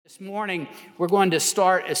This morning, we're going to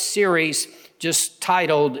start a series just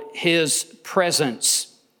titled His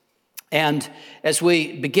Presence. And as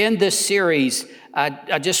we begin this series,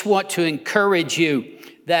 I just want to encourage you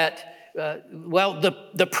that,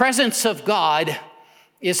 the presence of God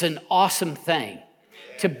is an awesome thing.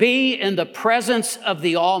 To be in the presence of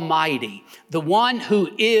the Almighty, the one who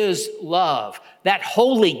is love, that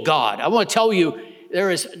holy God. I want to tell you,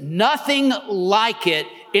 there is nothing like it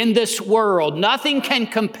in this world. Nothing can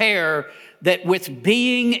compare that with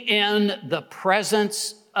being in the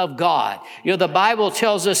presence of God. You know, the Bible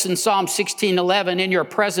tells us in Psalm 16:11, in your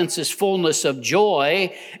presence is fullness of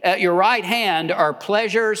joy. At your right hand are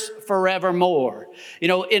pleasures forevermore. You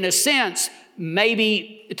know, in a sense,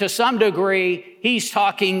 maybe to some degree, he's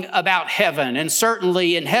talking about heaven. And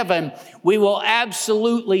certainly in heaven, we will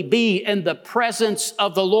absolutely be in the presence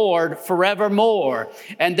of the Lord forevermore.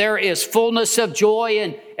 And there is fullness of joy,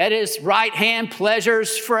 and at his right hand,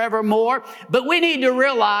 pleasures forevermore. But we need to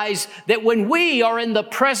realize that when we are in the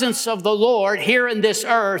presence of the Lord here in this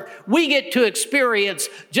earth, we get to experience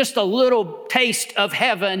just a little taste of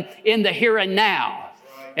heaven in the here and now.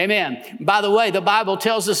 Amen. By the way, the Bible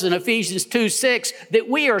tells us in Ephesians 2:6 that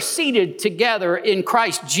we are seated together in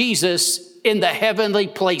Christ Jesus in the heavenly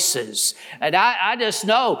places. And I just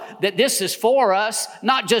know that this is for us,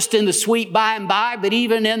 not just in the sweet by and by, but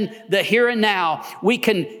even in the here and now. We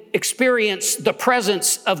can experience the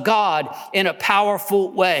presence of God in a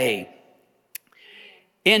powerful way.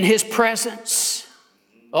 In His presence,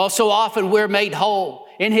 also often we're made whole.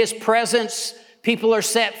 In His presence, people are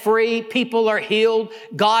set free. People are healed.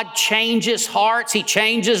 God changes hearts. He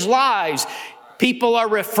changes lives. People are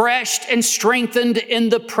refreshed and strengthened in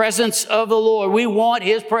the presence of the Lord. We want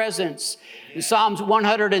His presence. In Psalms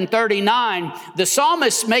 139, the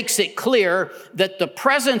psalmist makes it clear that the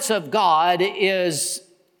presence of God is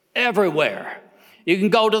everywhere. You can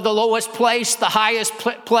go to the lowest place, the highest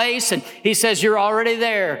place, and he says you're already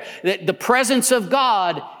there. That the presence of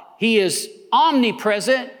God, He is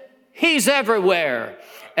omnipresent. He's everywhere.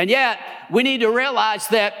 And yet, we need to realize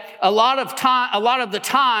that a lot of the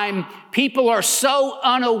time, people are so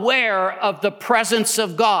unaware of the presence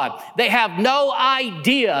of God. They have no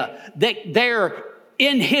idea that they're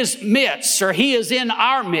in His midst, or He is in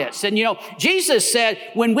our midst. And you know, Jesus said,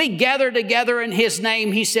 when we gather together in His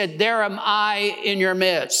name, He said, there am I in your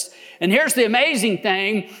midst. And here's the amazing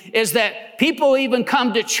thing is that people even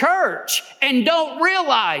come to church and don't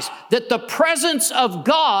realize that the presence of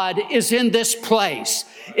God is in this place.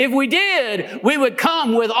 If we did, we would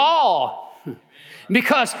come with awe,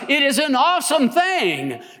 because it is an awesome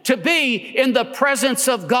thing to be in the presence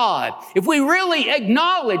of God. If we really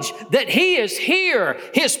acknowledge that He is here,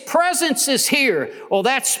 His presence is here, well,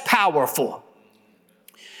 that's powerful.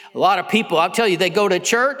 A lot of people, I'll tell you, they go to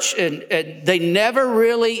church and they never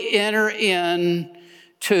really enter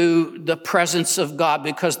into the presence of God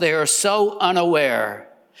because they are so unaware.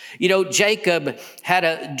 You know, Jacob had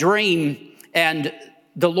a dream, and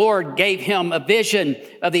the Lord gave him a vision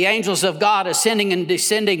of the angels of God ascending and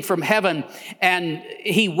descending from heaven. And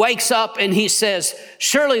he wakes up and he says,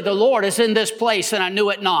 surely the Lord is in this place, and I knew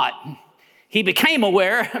it not. He became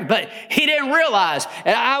aware, but he didn't realize.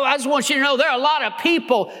 And I just want you to know there are a lot of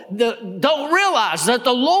people that don't realize that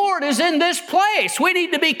the Lord is in this place. We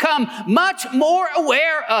need to become much more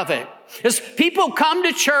aware of it. As people come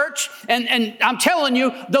to church, and I'm telling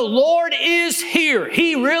you, the Lord is here.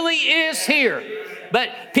 He really is here. But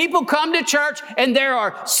people come to church, and there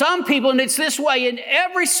are some people, and it's this way in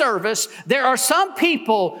every service, there are some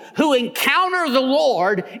people who encounter the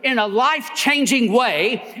Lord in a life-changing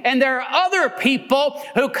way, and there are other people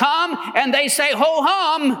who come and they say, ho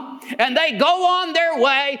hum, and they go on their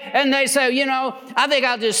way, and they say, you know, I think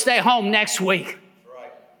I'll just stay home next week.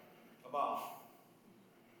 Right. Come on.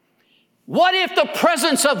 What if the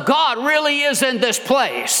presence of God really is in this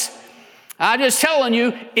place? I'm just telling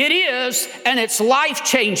you, it is, and it's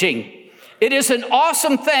life-changing. It is an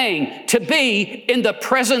awesome thing to be in the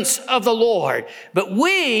presence of the Lord. But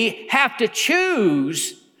we have to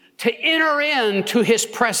choose to enter into His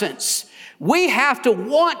presence. We have to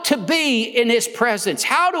want to be in His presence.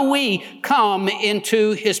 How do we come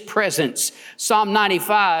into His presence? Psalm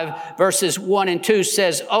 95 verses 1 and 2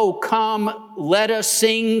 says, oh, come, let us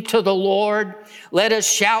sing to the Lord. Let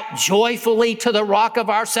us shout joyfully to the rock of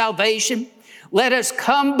our salvation. Let us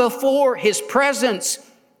come before His presence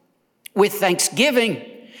with thanksgiving.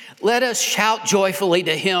 Let us shout joyfully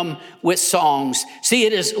to him with songs. See,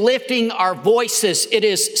 it is lifting our voices. It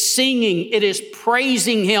is singing. It is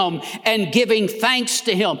praising him and giving thanks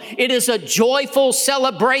to him. It is a joyful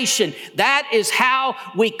celebration. That is how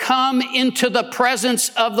we come into the presence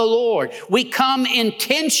of the Lord. We come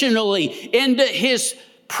intentionally into his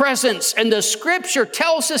presence, and the scripture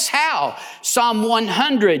tells us how. Psalm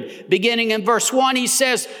 100, beginning in verse 1, he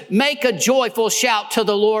says, make a joyful shout to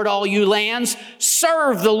the Lord, all you lands.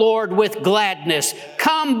 Serve the Lord with gladness.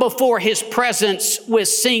 Come before his presence with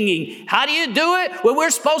singing. How do you do it? Well, we're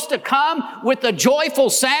supposed to come with a joyful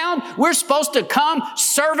sound. We're supposed to come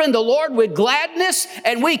serving the Lord with gladness,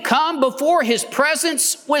 and we come before his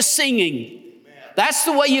presence with singing. That's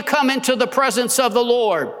the way you come into the presence of the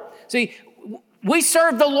Lord. See, we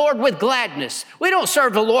serve the Lord with gladness. We don't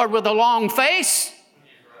serve the Lord with a long face.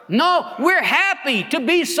 No, we're happy to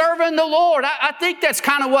be serving the Lord. I think that's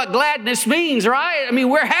kind of what gladness means, right? I mean,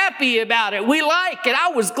 we're happy about it. We like it. I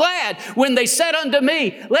was glad when they said unto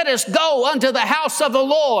me, let us go unto the house of the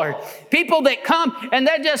Lord. People that come and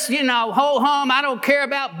they're just, ho-hum, I don't care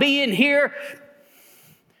about being here.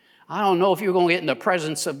 I don't know if you're going to get in the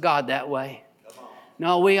presence of God that way.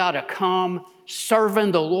 No, we ought to come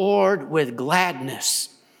serving the Lord with gladness,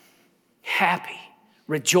 happy,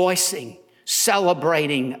 rejoicing,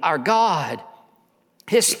 celebrating our God.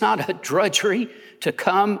 It's not a drudgery to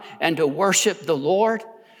come and to worship the Lord.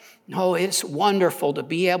 No, it's wonderful to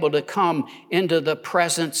be able to come into the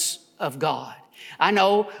presence of God. I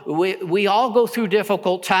know we all go through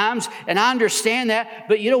difficult times, and I understand that.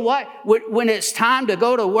 But you know what? When it's time to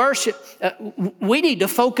go to worship, we need to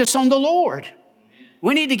focus on the Lord.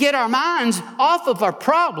 We need to get our minds off of our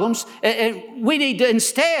problems, and we need to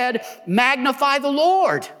instead magnify the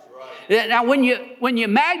Lord. Right. Now, when you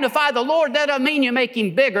magnify the Lord, that doesn't mean you make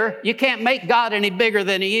him bigger. You can't make God any bigger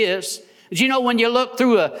than he is. But you know, when you look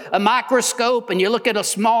through a microscope and you look at a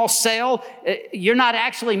small cell, you're not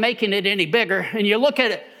actually making it any bigger. And you look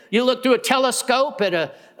through a telescope at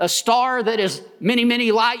a star that is many,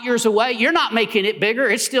 many light years away, you're not making it bigger.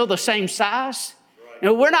 It's still the same size.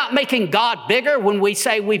 We're not making God bigger when we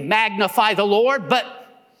say we magnify the Lord, but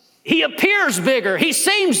he appears bigger. He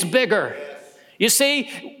seems bigger. You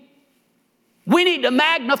see, we need to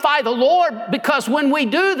magnify the Lord, because when we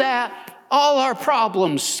do that, all our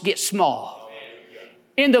problems get small.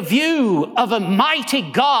 In the view of a mighty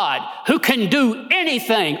God who can do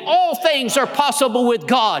anything, all things are possible with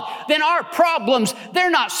God, then our problems,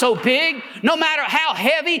 they're not so big. No matter how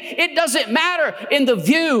heavy, it doesn't matter in the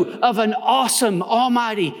view of an awesome,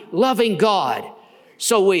 almighty, loving God.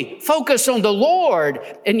 So we focus on the Lord,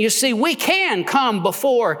 and you see, we can come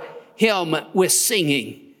before him with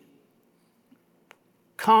singing.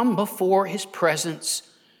 Come before his presence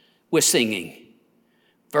with singing.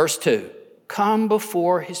 Verse 2. Come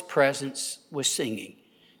before his presence with singing.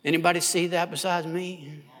 Anybody see that besides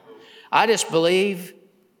me? I just believe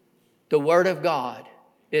the word of God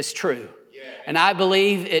is true. And I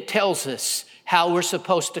believe it tells us how we're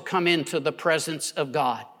supposed to come into the presence of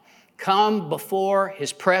God. Come before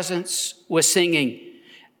his presence with singing.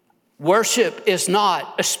 Worship is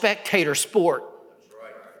not a spectator sport.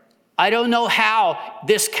 I don't know how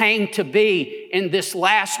this came to be in this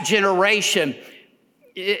last generation.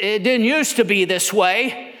 It didn't used to be this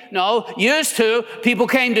way. No, used to, people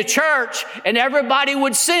came to church and everybody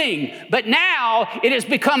would sing. But now it has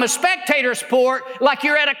become a spectator sport, like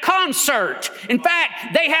you're at a concert. In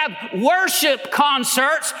fact, they have worship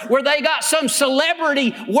concerts where they got some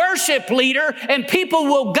celebrity worship leader, and people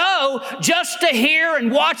will go just to hear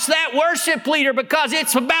and watch that worship leader because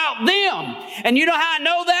it's about them. And you know how I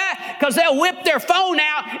know that? Because they'll whip their phone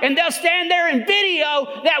out and they'll stand there and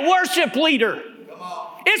video that worship leader.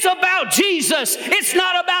 It's about Jesus. It's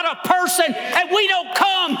not about a person. And we don't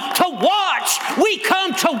come to watch. We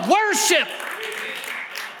come to worship.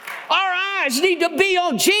 Our eyes need to be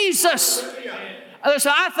on Jesus.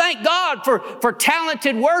 So I thank God for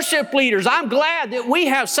talented worship leaders. I'm glad that we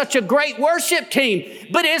have such a great worship team.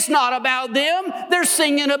 But it's not about them. They're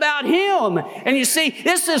singing about him. And you see,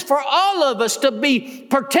 this is for all of us to be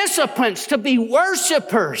participants, to be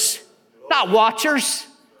worshipers, not watchers.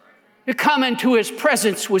 To come into his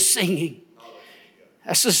presence with singing.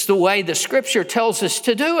 This is the way the scripture tells us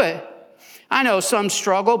to do it. I know some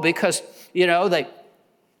struggle because, they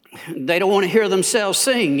don't want to hear themselves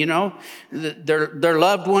sing, Their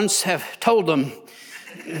loved ones have told them,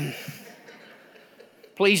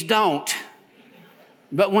 please don't.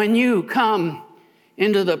 But when you come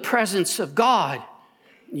into the presence of God,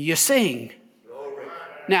 you sing.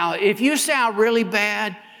 Now, if you sound really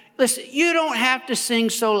bad, listen, you don't have to sing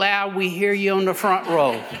so loud we hear you on the front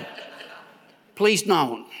row. Please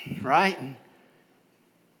don't, right?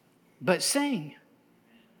 But sing.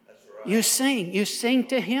 That's right. You sing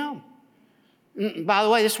to him. By the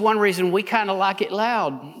way, this is one reason we kind of like it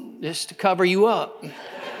loud, is to cover you up.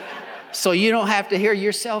 So you don't have to hear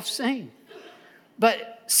yourself sing.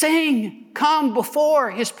 But sing, come before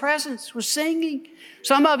his presence with singing.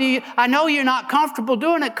 Some of you, I know you're not comfortable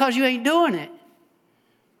doing it because you ain't doing it.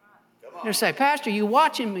 You say, Pastor, you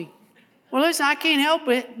watching me. Well, listen, I can't help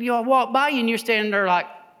it. I walk by you and you're standing there like,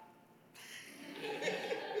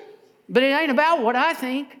 but it ain't about what I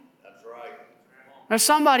think. That's right. There's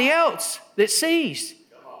somebody else that sees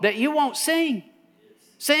that you won't sing.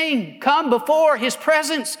 Sing, come before his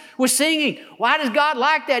presence with singing. Why does God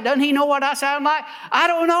like that? Doesn't he know what I sound like? I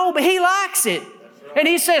don't know, but he likes it. Right. And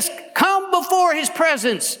he says, come before his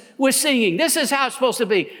presence with singing. This is how it's supposed to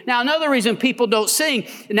be. Now, another reason people don't sing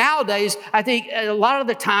nowadays, I think a lot of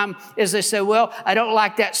the time is they say, well, I don't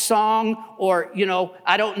like that song, or,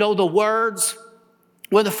 I don't know the words.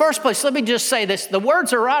 Well, in the first place, let me just say this. The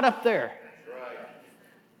words are right up there. Right.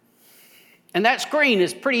 And that screen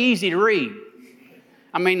is pretty easy to read.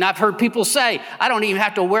 I mean, I've heard people say, I don't even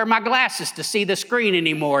have to wear my glasses to see the screen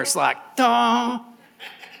anymore. It's like, duh.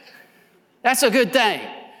 That's a good thing.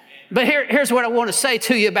 But here's what I want to say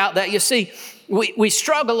to you about that. You see, we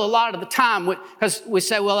struggle a lot of the time because we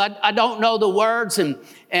say, well, I don't know the words. And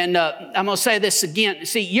I'm going to say this again.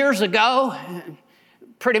 See, years ago,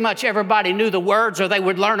 pretty much everybody knew the words, or they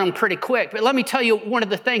would learn them pretty quick. But let me tell you one of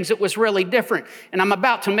the things that was really different. And I'm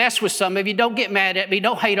about to mess with some of you. Don't get mad at me.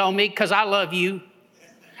 Don't hate on me, because I love you.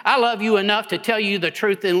 I love you enough to tell you the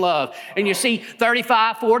truth in love. And you see,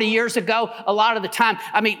 35, 40 years ago, a lot of the time,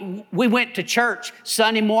 we went to church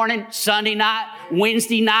Sunday morning, Sunday night,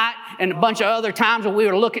 Wednesday night, and a bunch of other times when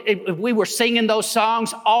we were singing those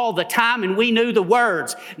songs all the time, and we knew the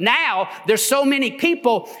words. Now, there's so many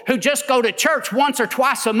people who just go to church once or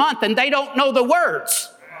twice a month, and they don't know the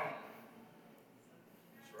words.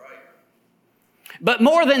 But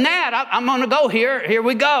more than that, I'm going to go here. Here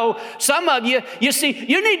we go. Some of you, you see,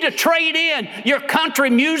 you need to trade in your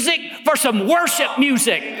country music for some worship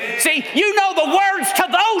music. See, you know the words to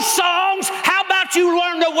those songs. How about you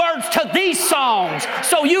learn the words to these songs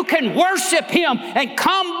so you can worship him and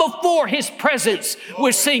come before his presence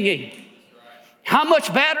with singing? How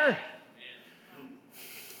much better?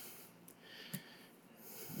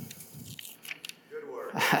 Good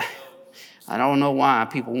word. I don't know why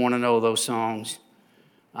people want to know those songs.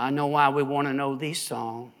 I know why we want to know these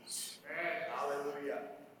songs. Hallelujah.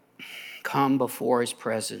 Come before his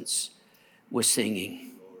presence with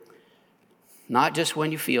singing. Not just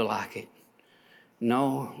when you feel like it.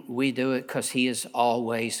 No, we do it because he is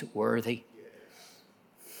always worthy.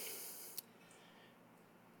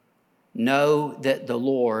 Know that the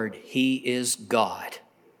Lord, he is God.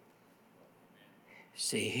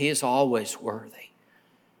 See, he is always worthy.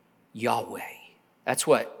 Yahweh. That's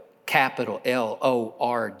what capital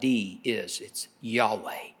L-O-R-D is. It's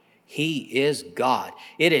Yahweh. He is God.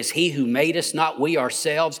 It is he who made us, not we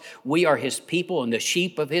ourselves. We are his people and the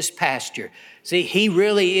sheep of his pasture. See, he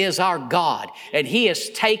really is our God, and he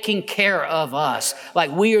is taking care of us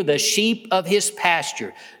like we are the sheep of his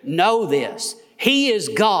pasture. Know this. He is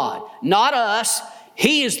God, not us.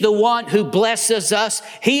 He is the one who blesses us.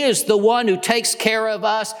 He is the one who takes care of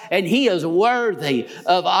us, and he is worthy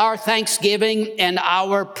of our thanksgiving and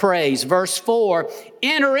our praise. Verse 4,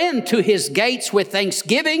 enter into his gates with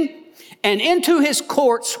thanksgiving and into his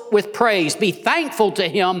courts with praise. Be thankful to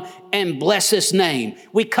him and bless his name.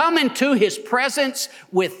 We come into his presence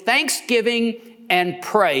with thanksgiving and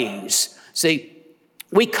praise. See,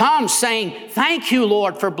 we come saying, thank you,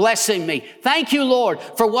 Lord, for blessing me. Thank you, Lord,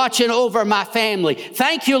 for watching over my family.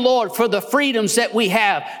 Thank you, Lord, for the freedoms that we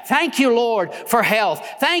have. Thank you, Lord, for health.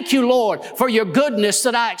 Thank you, Lord, for your goodness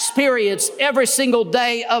that I experience every single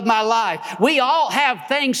day of my life. We all have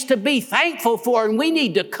things to be thankful for, and we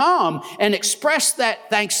need to come and express that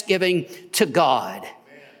thanksgiving to God.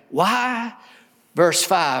 Why? Verse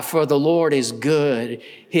 5, for the Lord is good,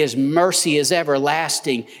 his mercy is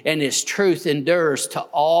everlasting, and his truth endures to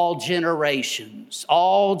all generations.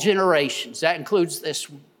 All generations. That includes this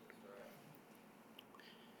one.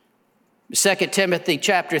 2 Timothy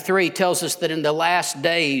chapter 3 tells us that in the last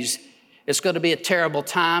days, it's going to be a terrible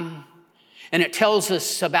time. And it tells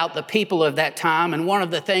us about the people of that time. And one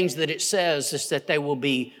of the things that it says is that they will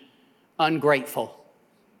be ungrateful.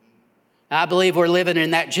 I believe we're living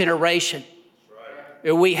in that generation.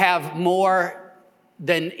 We have more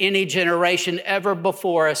than any generation ever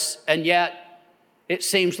before us, and yet it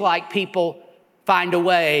seems like people find a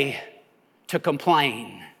way to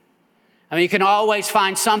complain. I mean, you can always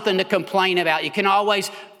find something to complain about. You can always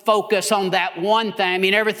focus on that one thing. I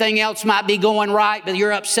mean, everything else might be going right, but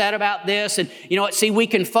you're upset about this. And you know what? See, we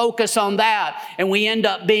can focus on that, and we end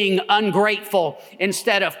up being ungrateful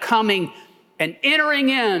instead of coming and entering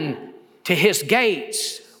in to his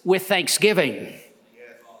gates with thanksgiving.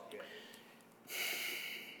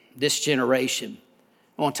 This generation,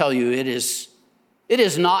 I want to tell you, it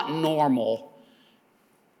is not normal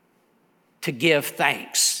to give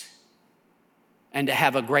thanks and to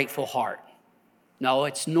have a grateful heart. No,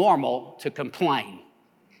 it's normal to complain.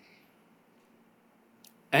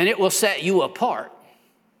 And it will set you apart.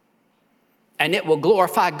 And it will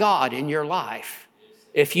glorify God in your life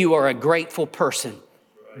if you are a grateful person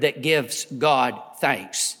that gives God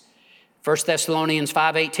thanks. 1 Thessalonians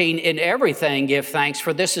 5:18, in everything give thanks,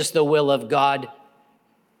 for this is the will of God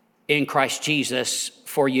in Christ Jesus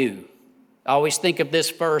for you. I always think of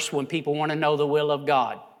this verse when people want to know the will of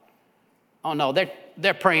God. Oh no,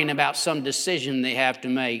 they're praying about some decision they have to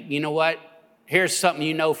make. You know what? Here's something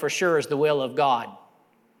you know for sure is the will of God.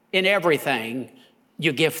 In everything,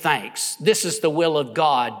 you give thanks. This is the will of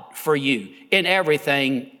God for you. In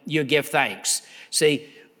everything, you give thanks. See,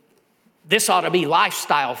 this ought to be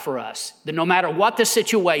lifestyle for us, that no matter what the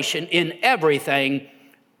situation, in everything,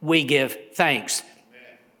 we give thanks.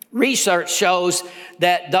 Research shows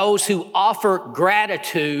that those who offer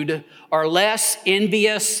gratitude are less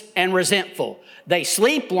envious and resentful. They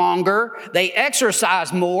sleep longer, they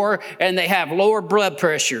exercise more, and they have lower blood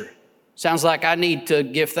pressure. Sounds like I need to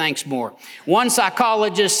give thanks more. One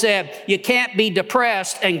psychologist said, you can't be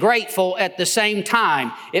depressed and grateful at the same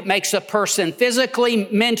time. It makes a person physically,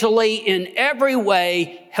 mentally, in every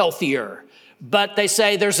way healthier. But they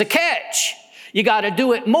say there's a catch. You got to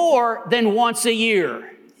do it more than once a year.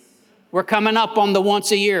 We're coming up on the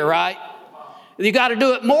once a year, right? You got to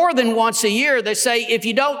do it more than once a year. They say if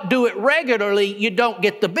you don't do it regularly, you don't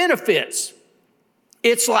get the benefits.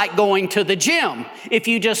 It's like going to the gym. If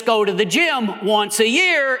you just go to the gym once a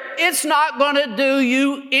year, it's not going to do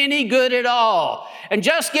you any good at all. And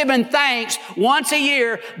just giving thanks once a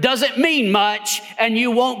year doesn't mean much, and you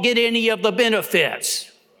won't get any of the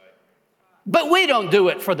benefits. But we don't do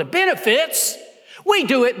it for the benefits. We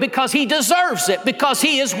do it because he deserves it, because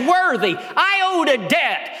he is worthy. I owed a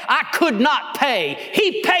debt I could not pay.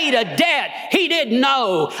 He paid a debt he didn't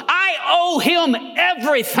know. I owe him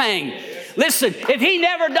everything. Listen, if he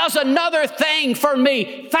never does another thing for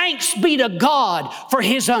me, thanks be to God for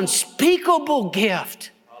his unspeakable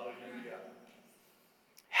gift. Hallelujah.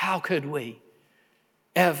 How could we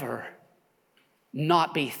ever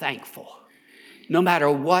not be thankful? No matter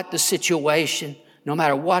what the situation, no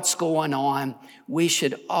matter what's going on, we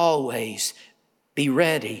should always be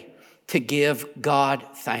ready to give God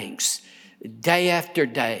thanks. Day after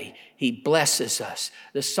day, he blesses us.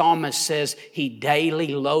 The psalmist says he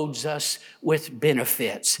daily loads us with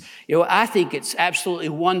benefits. You know, I think it's absolutely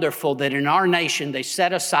wonderful that in our nation they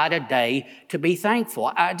set aside a day to be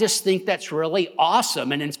thankful. I just think that's really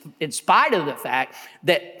awesome. And in spite of the fact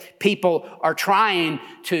that people are trying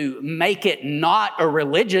to make it not a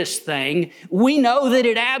religious thing, we know that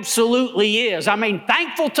it absolutely is. I mean,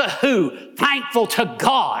 thankful to who? Thankful to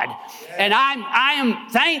God. And I am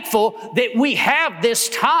thankful that we have this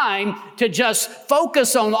time to just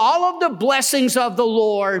focus on all of the blessings of the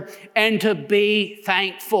Lord and to be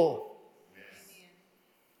thankful.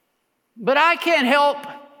 But I can't help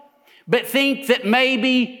but think that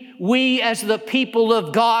maybe we as the people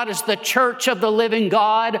of God, as the church of the living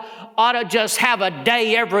God, ought to just have a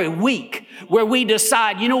day every week where we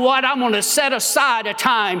decide, you know what, I'm going to set aside a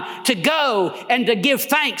time to go and to give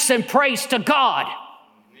thanks and praise to God.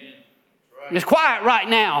 It's quiet right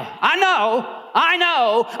now. I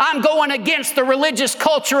know, I'm going against the religious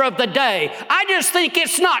culture of the day. I just think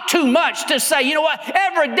it's not too much to say, you know what,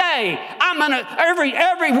 every day,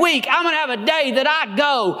 every week, I'm going to have a day that I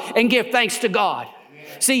go and give thanks to God.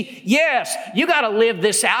 See, yes, you got to live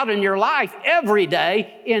this out in your life every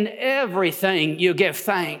day. In everything you give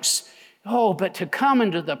thanks. Oh, but to come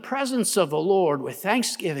into the presence of the Lord with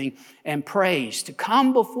thanksgiving and praise, to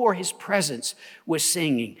come before his presence with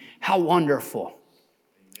singing, how wonderful.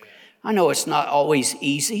 I know it's not always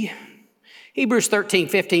easy. Hebrews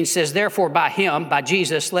 13:15 says, therefore by him, by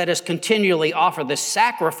Jesus, let us continually offer the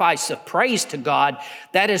sacrifice of praise to God.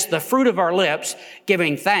 That is the fruit of our lips,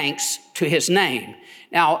 giving thanks to his name.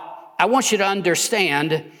 Now, I want you to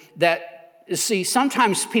understand that, see,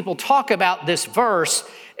 sometimes people talk about this verse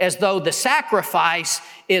as though the sacrifice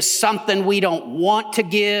is something we don't want to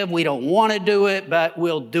give, we don't want to do it, but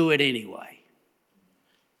we'll do it anyway.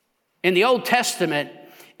 In the Old Testament,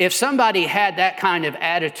 if somebody had that kind of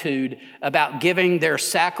attitude about giving their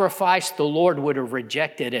sacrifice, the Lord would have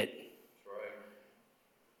rejected it.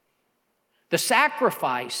 The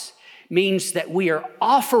sacrifice means that we are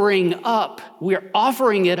offering it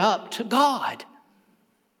up to God.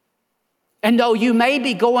 And though you may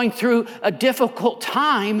be going through a difficult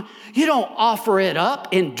time, you don't offer it up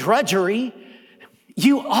in drudgery.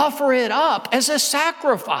 You offer it up as a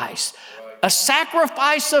sacrifice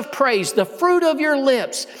of praise, the fruit of your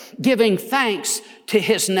lips, giving thanks to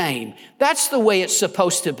His name. That's the way it's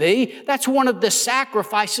supposed to be. That's one of the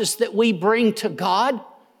sacrifices that we bring to God.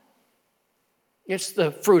 It's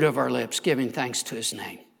the fruit of our lips, giving thanks to His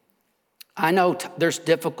name. I know there's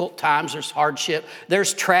difficult times, there's hardship,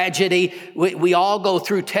 there's tragedy. We all go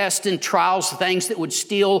through tests and trials, things that would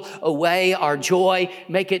steal away our joy,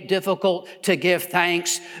 make it difficult to give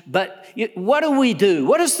thanks. But what do we do?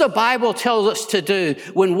 What does the Bible tell us to do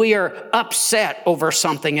when we are upset over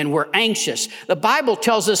something and we're anxious? The Bible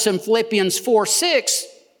tells us in Philippians 4:6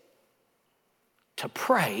 to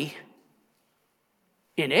pray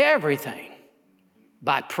in everything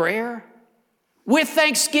by prayer, with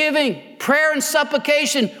thanksgiving, prayer and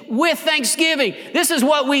supplication with thanksgiving. This is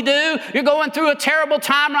what we do. You're going through a terrible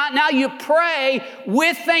time right now. You pray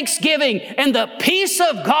with thanksgiving, and the peace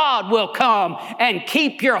of God will come and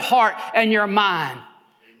keep your heart and your mind.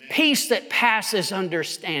 Amen. Peace that passes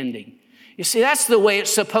understanding. You see, that's the way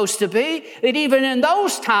it's supposed to be. That even in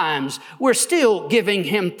those times, we're still giving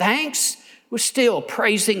Him thanks. We're still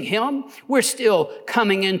praising Him. We're still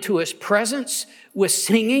coming into His presence with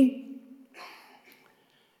singing.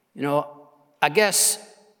 You know, I guess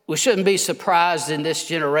we shouldn't be surprised in this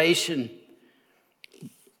generation,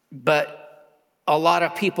 but a lot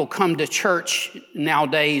of people come to church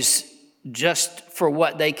nowadays just for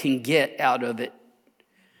what they can get out of it.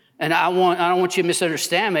 And I don't want you to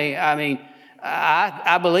misunderstand me. I mean,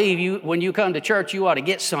 I believe when you come to church, you ought to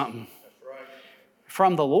get something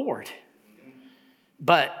from the Lord.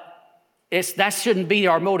 But that shouldn't be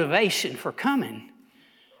our motivation for coming.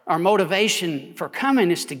 Our motivation for coming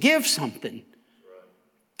is to give something,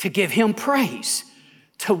 to give Him praise,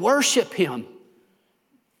 to worship Him,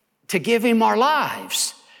 to give Him our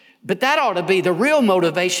lives. But that ought to be the real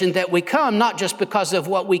motivation that we come, not just because of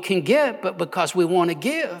what we can get, but because we want to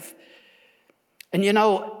give. And you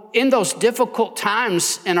know, in those difficult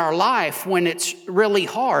times in our life when it's really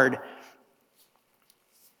hard,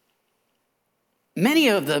 many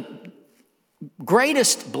of the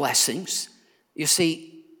greatest blessings, you see,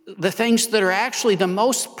 the things that are actually the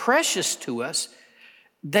most precious to us,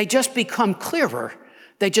 they just become clearer.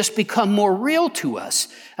 They just become more real to us.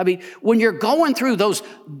 I mean, when you're going through those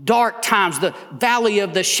dark times, the valley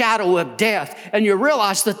of the shadow of death, and you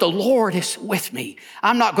realize that the Lord is with me,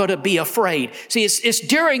 I'm not going to be afraid. See, it's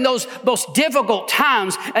during those most difficult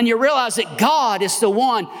times, and you realize that God is the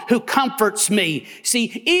one who comforts me.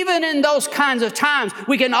 See, even in those kinds of times,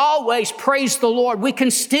 we can always praise the Lord. We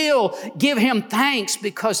can still give Him thanks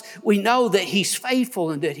because we know that He's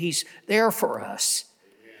faithful and that He's there for us.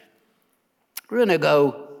 We're going to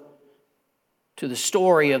go to the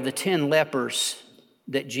story of the 10 lepers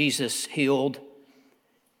that Jesus healed.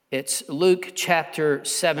 It's Luke chapter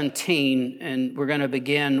 17, and we're going to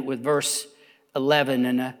begin with verse 11.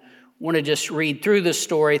 And I want to just read through the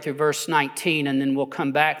story through verse 19, and then we'll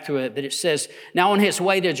come back to it. But it says, "Now on His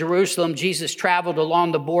way to Jerusalem, Jesus traveled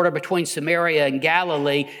along the border between Samaria and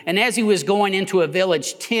Galilee. And as He was going into a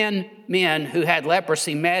village, 10 men who had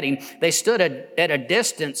leprosy met Him. They stood at a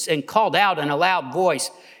distance and called out in a loud voice,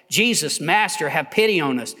 'Jesus, Master, have pity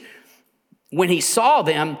on us.' When He saw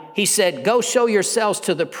them, He said, 'Go show yourselves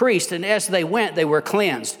to the priest.' And as they went, they were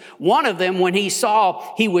cleansed. One of them, when he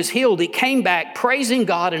saw he was healed, he came back praising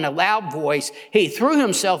God in a loud voice. He threw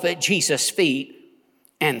himself at Jesus' feet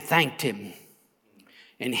and thanked Him.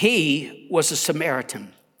 And he was a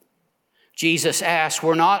Samaritan. Jesus asked,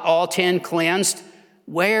 'Were not all 10 cleansed?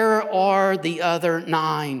 Where are the other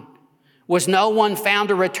 9? Was no one found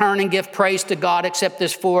to return and give praise to God except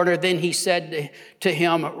this foreigner?' Then He said to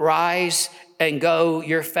him, 'Rise and go.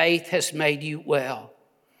 Your faith has made you well.'"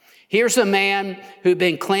 Here's a man who'd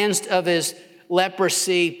been cleansed of his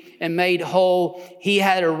leprosy and made whole. He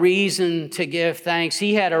had a reason to give thanks.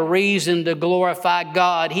 He had a reason to glorify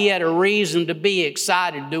God. He had a reason to be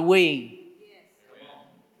excited. Do we?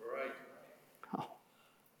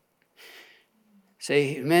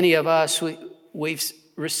 See, many of us, we've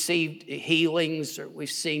received healings, or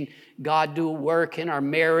we've seen God do a work in our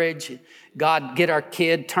marriage, God get our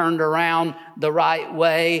kid turned around the right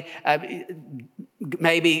way.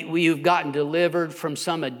 Maybe you've gotten delivered from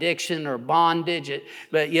some addiction or bondage,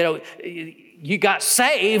 but you know, you got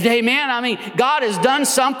saved, amen? I mean, God has done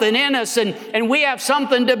something in us, and we have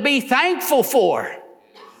something to be thankful for.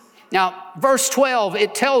 Now, verse 12,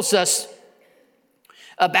 it tells us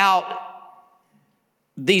about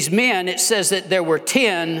these men, it says that there were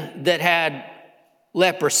 10 that had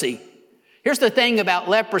leprosy. Here's the thing about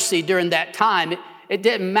leprosy during that time. It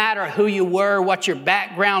didn't matter who you were, what your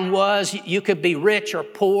background was. You could be rich or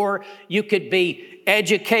poor. You could be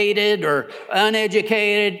educated or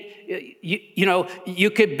uneducated. You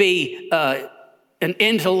could be an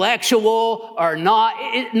intellectual or not.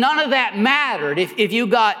 None of that mattered. If you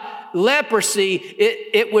got leprosy,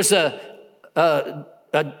 it was a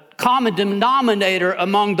common denominator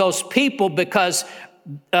among those people because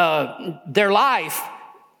their life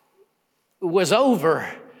was over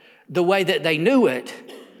the way that they knew it.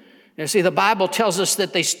 You see, the Bible tells us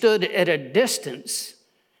that they stood at a distance.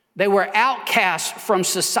 They were outcast from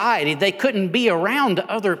society. They couldn't be around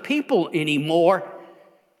other people anymore,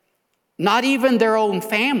 not even their own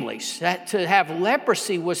families. That to have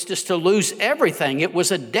leprosy was just to lose everything. It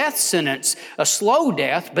was a death sentence, a slow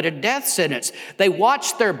death, but a death sentence. They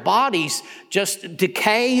watched their bodies just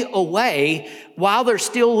decay away while they're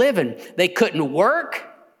still living. They couldn't work.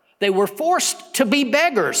 They were forced to be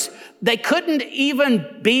beggars. They couldn't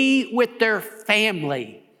even be with their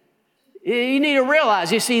family. You need to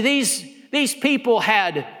realize, you see, these people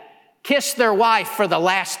had kissed their wife for the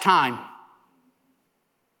last time.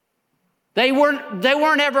 They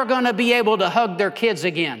weren't ever going to be able to hug their kids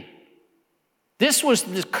again. This was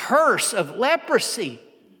the curse of leprosy.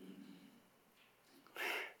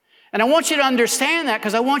 And I want you to understand that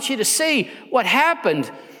because I want you to see what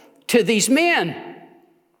happened to these men.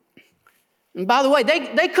 And by the way,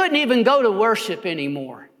 they couldn't even go to worship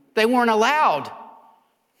anymore. They weren't allowed.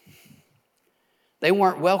 They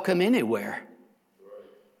weren't welcome anywhere.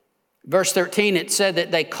 Verse 13, it said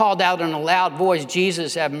that they called out in a loud voice,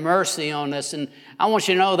 "Jesus, have mercy on us." And I want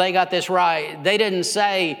you to know they got this right. They didn't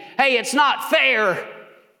say, "Hey, it's not fair."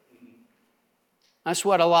 That's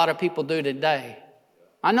what a lot of people do today.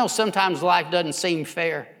 I know sometimes life doesn't seem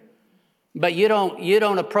fair, but you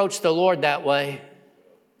don't approach the Lord that way.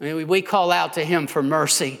 I mean, we call out to Him for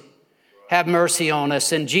mercy. Have mercy on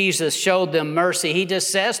us. And Jesus showed them mercy. He just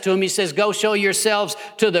says to them, He says, "Go show yourselves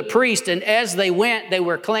to the priest." And as they went, they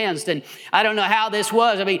were cleansed. And I don't know how this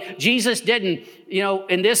was. I mean, Jesus didn't,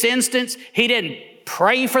 in this instance, He didn't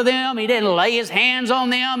pray for them. He didn't lay His hands on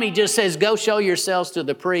them. He just says, "Go show yourselves to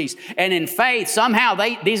the priest." And in faith, somehow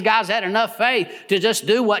these guys had enough faith to just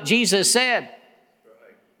do what Jesus said.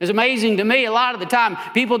 It's amazing to me, a lot of the time,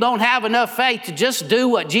 people don't have enough faith to just do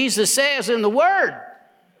what Jesus says in the Word.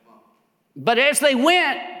 But as they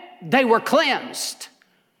went, they were cleansed.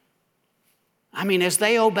 I mean, as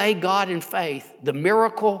they obeyed God in faith, the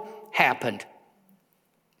miracle happened.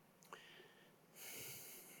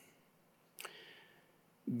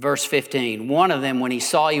 Verse 15, one of them, when he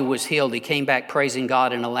saw he was healed, he came back praising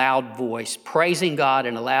God in a loud voice. Praising God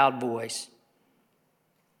in a loud voice.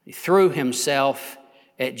 He threw himself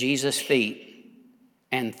at Jesus' feet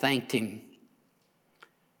and thanked Him.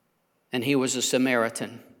 And he was a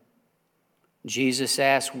Samaritan. Jesus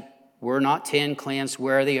asked, "Were not 10 cleansed?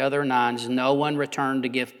 Where are the other 9? No one returned to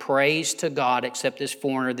give praise to God except this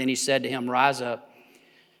foreigner." Then He said to him, "Rise up,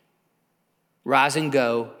 rise and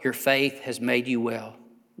go. Your faith has made you well."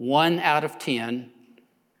 1 out of 10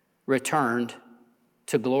 returned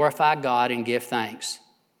to glorify God and give thanks.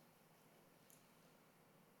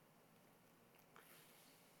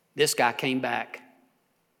 This guy came back.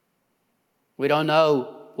 We don't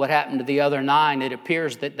know what happened to the other 9. It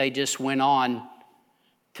appears that they just went on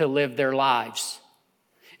to live their lives.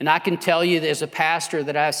 And I can tell you as a pastor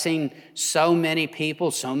that I've seen so many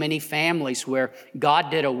people, so many families where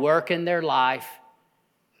God did a work in their life,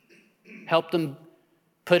 helped them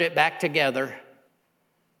put it back together,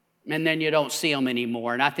 and then you don't see them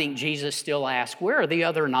anymore. And I think Jesus still asks, "Where are the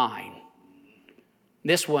other 9?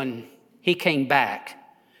 This one, he came back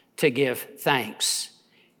to give thanks.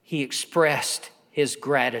 He expressed his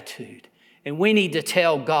gratitude. And we need to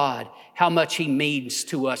tell God how much He means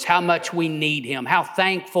to us, how much we need Him, how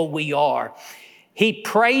thankful we are. He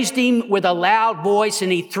praised Him with a loud voice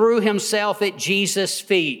and he threw himself at Jesus'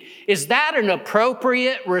 feet. Is that an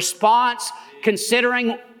appropriate response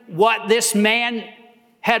considering what this man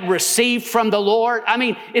had received from the Lord? I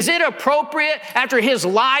mean, is it appropriate after his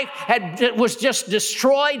life was just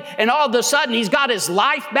destroyed and all of a sudden he's got his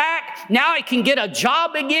life back? Now he can get a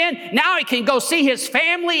job again. Now he can go see his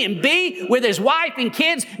family and be with his wife and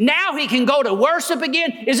kids. Now he can go to worship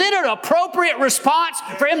again. Is it an appropriate response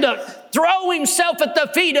for him to throw himself at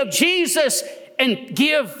the feet of Jesus and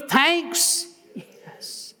give thanks?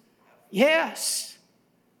 Yes. Yes.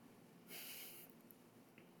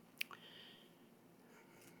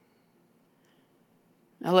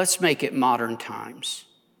 Now let's make it modern times.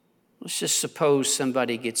 Let's just suppose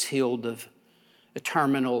somebody gets healed of a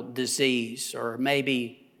terminal disease, or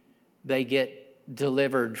maybe they get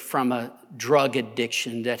delivered from a drug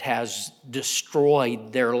addiction that has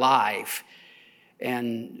destroyed their life.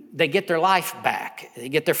 And they get their life back. They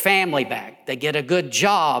get their family back. They get a good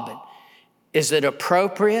job. Is it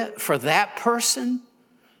appropriate for that person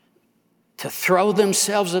to throw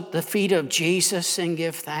themselves at the feet of Jesus and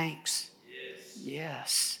give thanks?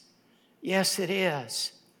 Yes. Yes, it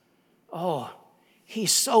is. Oh,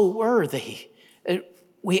 he's so worthy.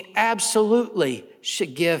 We absolutely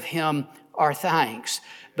should give him our thanks.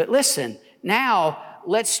 But listen, now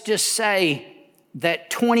let's just say that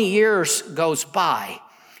 20 years goes by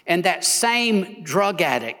and that same drug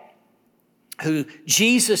addict who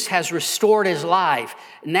Jesus has restored his life,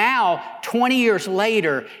 now 20 years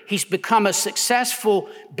later, he's become a successful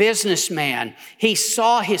businessman. He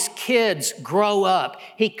saw his kids grow up.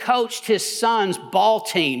 He coached his son's ball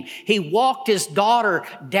team. He walked his daughter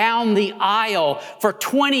down the aisle. For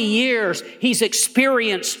 20 years, he's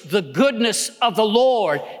experienced the goodness of the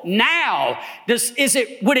Lord. Now,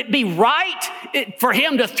 would it be right for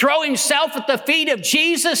him to throw himself at the feet of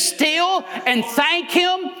Jesus still and thank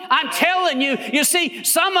him? I'm telling you, you see,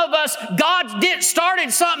 some of us, God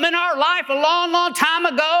started something in our life a long, long time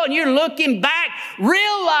ago, and you're looking back.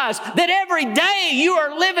 Realize that every day you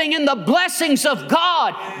are living in the blessings of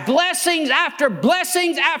God. Blessings after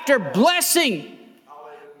blessings after blessing.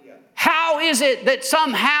 How is it that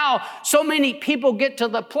somehow so many people get to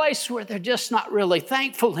the place where they're just not really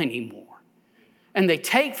thankful anymore? And they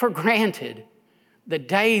take for granted the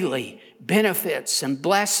daily benefits and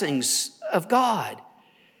blessings of God.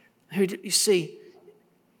 You see,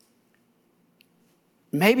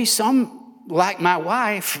 maybe some, like my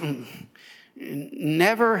wife,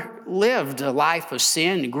 never lived a life of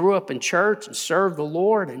sin and grew up in church and served the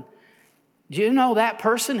Lord. And do you know that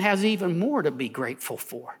person has even more to be grateful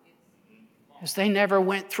for? Because they never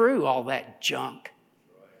went through all that junk.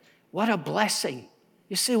 What a blessing.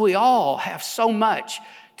 You see, we all have so much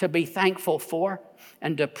to be thankful for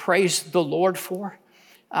and to praise the Lord for.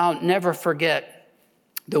 I'll never forget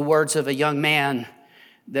the words of a young man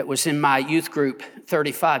that was in my youth group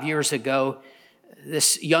 35 years ago.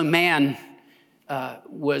 This young man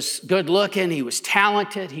was good looking, he was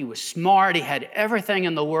talented, he was smart, he had everything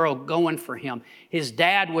in the world going for him. His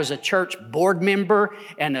dad was a church board member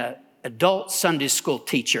and an adult Sunday school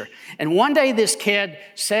teacher. And one day this kid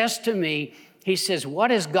says to me, he says,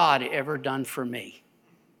 "What has God ever done for me?"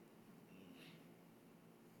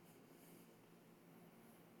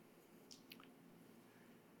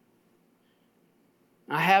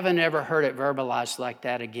 I haven't ever heard it verbalized like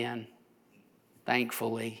that again,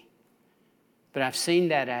 thankfully. But I've seen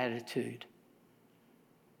that attitude.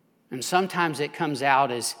 And sometimes it comes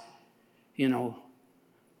out as,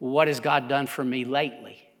 what has God done for me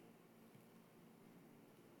lately?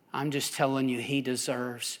 I'm just telling you, he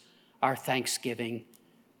deserves our thanksgiving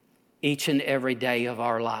each and every day of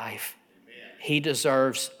our life. Amen. He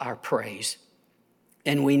deserves our praise.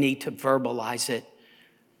 And we need to verbalize it.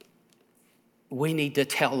 We need to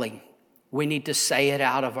tell him. We need to say it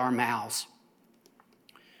out of our mouths.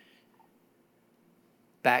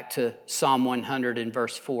 Back to Psalm 100 and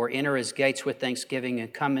verse 4. Enter his gates with thanksgiving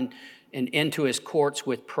and come and into his courts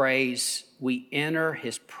with praise. We enter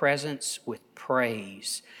his presence with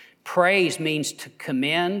praise. Praise means to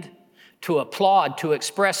commend, to applaud, to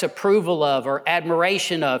express approval of or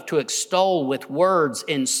admiration of, to extol with words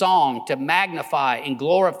in song, to magnify and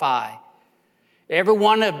glorify. Every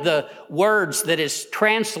one of the words that is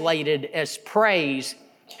translated as praise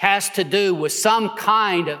has to do with some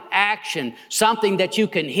kind of action, something that you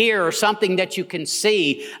can hear or something that you can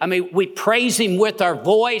see. I mean, we praise him with our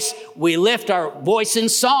voice. We lift our voice in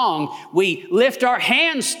song. We lift our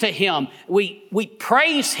hands to him. We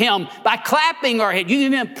praise him by clapping our head. You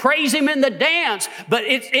can even praise him in the dance, but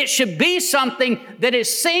it should be something that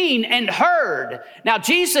is seen and heard. Now,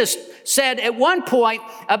 Jesus said at one point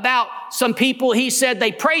about some people, he said,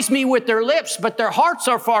 they praise me with their lips, but their hearts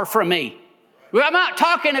are far from me. Well, I'm not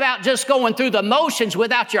talking about just going through the motions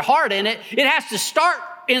without your heart in it. It has to start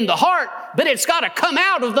in the heart, but it's got to come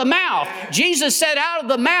out of the mouth. Jesus said out of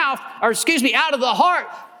the heart,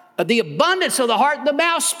 the abundance of the heart, the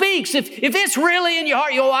mouth speaks. If it's really in your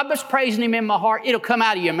heart, I'm just praising him in my heart, it'll come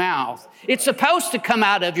out of your mouth. It's supposed to come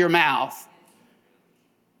out of your mouth.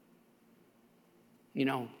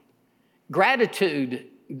 Gratitude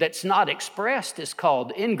that's not expressed is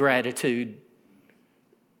called ingratitude.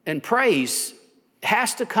 And praise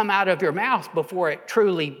has to come out of your mouth before it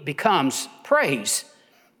truly becomes praise.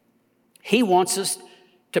 He wants us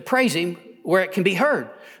to praise him where it can be heard.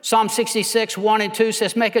 Psalm 66, 1 and 2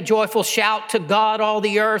 says, make a joyful shout to God, all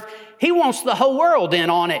the earth. He wants the whole world in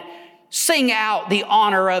on it. Sing out the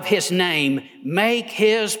honor of His name. Make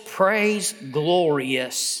His praise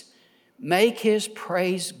glorious. Make His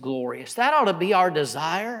praise glorious. That ought to be our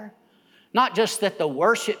desire. Not just that the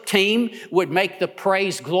worship team would make the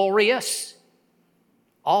praise glorious.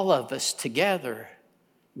 All of us together,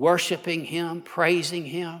 worshiping Him, praising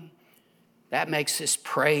Him. That makes His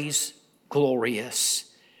praise glorious.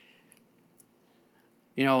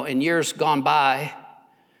 You know, in years gone by,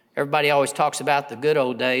 everybody always talks about the good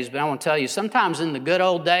old days, but I want to tell you, sometimes in the good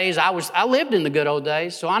old days, I lived in the good old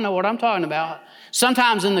days, so I know what I'm talking about.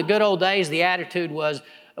 Sometimes in the good old days, the attitude was,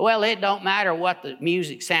 well, it don't matter what the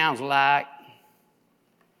music sounds like.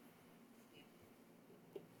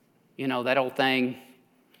 You know, that old thing.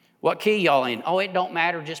 What key y'all in? Oh, it don't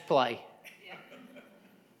matter, just play.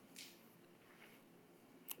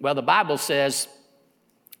 Well, the Bible says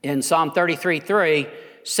in Psalm 33:3,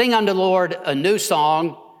 sing unto the Lord a new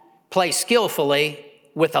song, play skillfully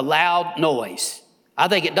with a loud noise. I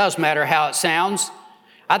think it does matter how it sounds.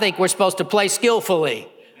 I think we're supposed to play skillfully.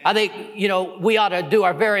 I think, you know, we ought to do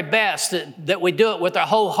our very best, that we do it with our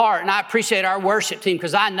whole heart. And I appreciate our worship team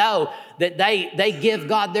because I know that they give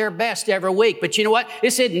God their best every week. But you know what?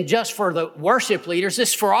 This isn't just for the worship leaders. This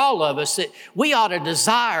is for all of us, that we ought to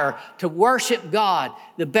desire to worship God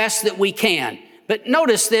the best that we can. But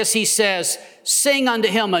notice this, he says, sing unto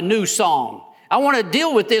Him a new song. I want to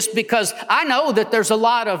deal with this because I know that there's a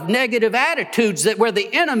lot of negative attitudes that where the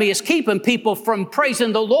enemy is keeping people from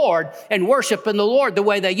praising the Lord and worshiping the Lord the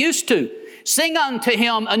way they used to. Sing unto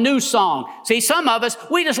Him a new song. See, some of us,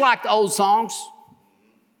 we just like the old songs.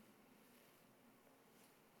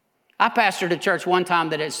 I pastored a church one time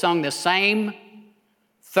that had sung the same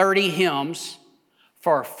 30 hymns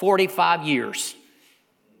for 45 years.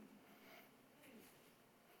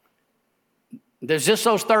 There's just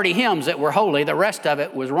those 30 hymns that were holy. The rest of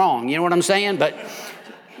it was wrong. You know what I'm saying? But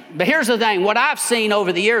here's the thing. What I've seen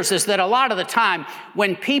over the years is that a lot of the time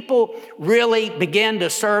when people really begin to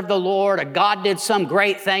serve the Lord, or God did some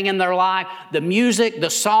great thing in their life, the music, the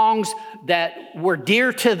songs that were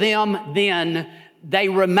dear to them then, they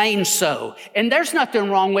remain so. And there's nothing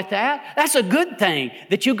wrong with that. That's a good thing,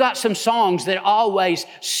 that you got some songs that always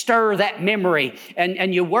stir that memory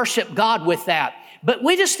and you worship God with that. But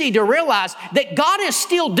we just need to realize that God is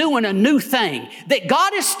still doing a new thing, that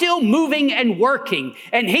God is still moving and working.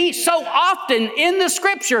 And He so often in the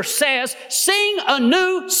Scripture says, sing a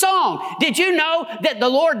new song. Did you know that the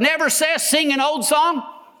Lord never says sing an old song?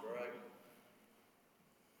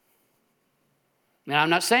 Now,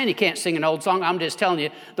 I'm not saying you can't sing an old song. I'm just telling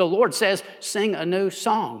you, the Lord says sing a new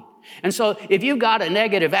song. And so if you've got a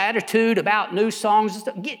negative attitude about new songs,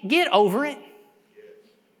 get over it.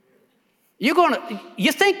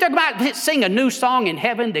 You think they're about to sing a new song in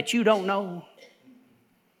heaven that you don't know?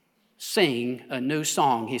 Sing a new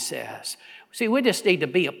song, he says. See, we just need to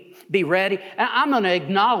be ready. And I'm going to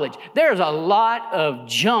acknowledge there's a lot of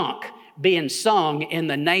junk being sung in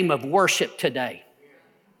the name of worship today.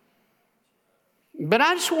 But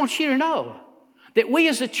I just want you to know that we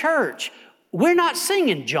as a church, we're not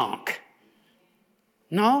singing junk.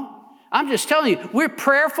 No. I'm just telling you, we're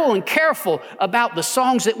prayerful and careful about the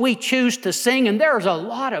songs that we choose to sing. And there's a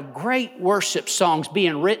lot of great worship songs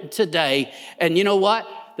being written today. And you know what?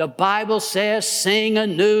 The Bible says, sing a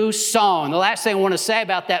new song. The last thing I want to say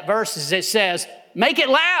about that verse is it says, make it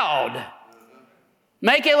loud.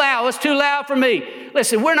 Make it loud. It's too loud for me.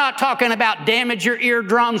 Listen, we're not talking about damage your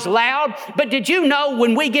eardrums loud, but did you know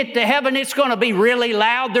when we get to heaven, it's going to be really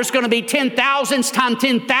loud? There's going to be 10,000s times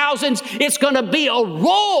 10,000s. It's going to be a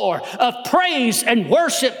roar of praise and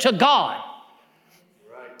worship to God.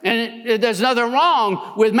 And there's nothing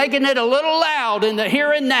wrong with making it a little loud in the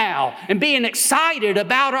here and now and being excited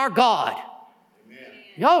about our God.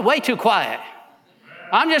 Y'all are way too quiet.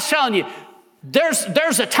 I'm just telling you,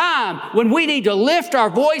 there's a time when we need to lift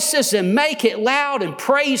our voices and make it loud and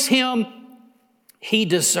praise Him. He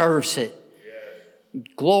deserves it.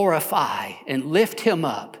 Glorify and lift Him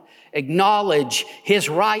up. Acknowledge His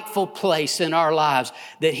rightful place in our lives,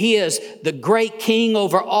 that He is the great King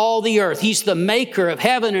over all the earth. He's the maker of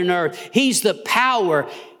heaven and earth. He's the power,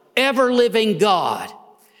 ever-living God.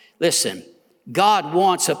 Listen, God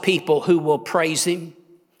wants a people who will praise Him.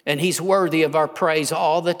 And He's worthy of our praise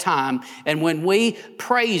all the time. And when we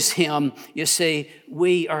praise Him, you see,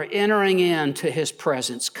 we are entering into His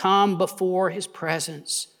presence. Come before His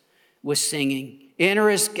presence with singing. Enter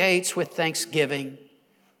His gates with thanksgiving.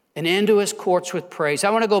 and into his courts with praise. I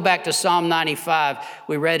want to go back to Psalm 95.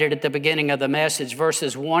 We read it at the beginning of the message,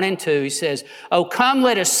 verses 1 and 2. He says, "Oh, come,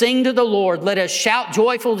 let us sing to the Lord. Let us shout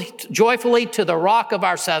joyfully to the rock of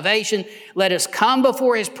our salvation. Let us come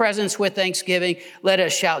before his presence with thanksgiving. Let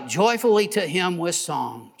us shout joyfully to him with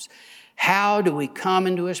psalms." How do we come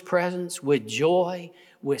into his presence? With joy,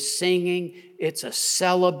 with singing. It's a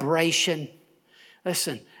celebration.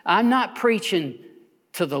 Listen, I'm not preaching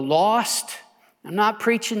to the lost. I'm not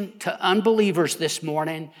preaching to unbelievers this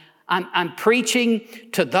morning. I'm preaching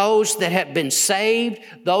to those that have been saved,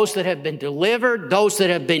 those that have been delivered, those that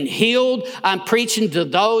have been healed. I'm preaching to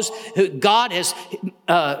those who God has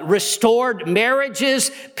restored marriages,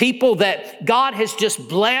 people that God has just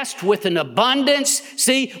blessed with an abundance.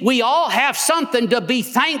 See, we all have something to be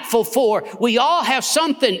thankful for. We all have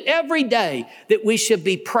something every day that we should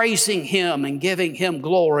be praising him and giving him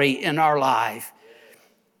glory in our life.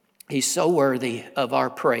 He's so worthy of our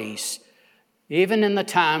praise. Even in the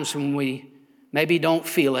times when we maybe don't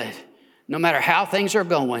feel it, no matter how things are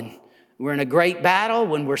going, we're in a great battle,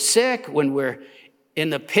 when we're sick, when we're in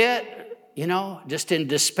the pit, just in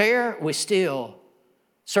despair, we still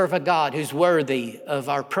serve a God who's worthy of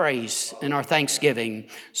our praise and our thanksgiving.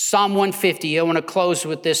 Psalm 150, I want to close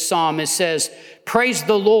with this psalm. It says, "Praise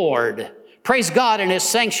the Lord. Praise God in his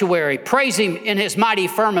sanctuary. Praise him in his mighty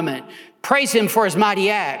firmament. Praise him for his mighty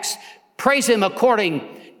acts. Praise him according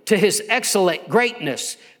to his excellent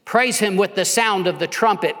greatness. Praise him with the sound of the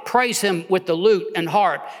trumpet. Praise him with the lute and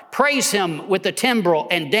harp. Praise him with the timbrel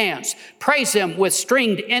and dance. Praise him with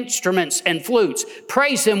stringed instruments and flutes.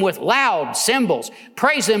 Praise him with loud cymbals.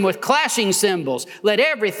 Praise him with clashing cymbals. Let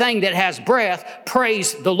everything that has breath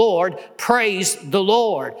praise the Lord. Praise the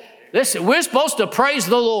Lord." Listen, we're supposed to praise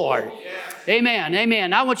the Lord. Amen,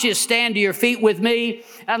 amen. I want you to stand to your feet with me.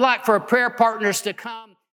 I'd like for our prayer partners to come.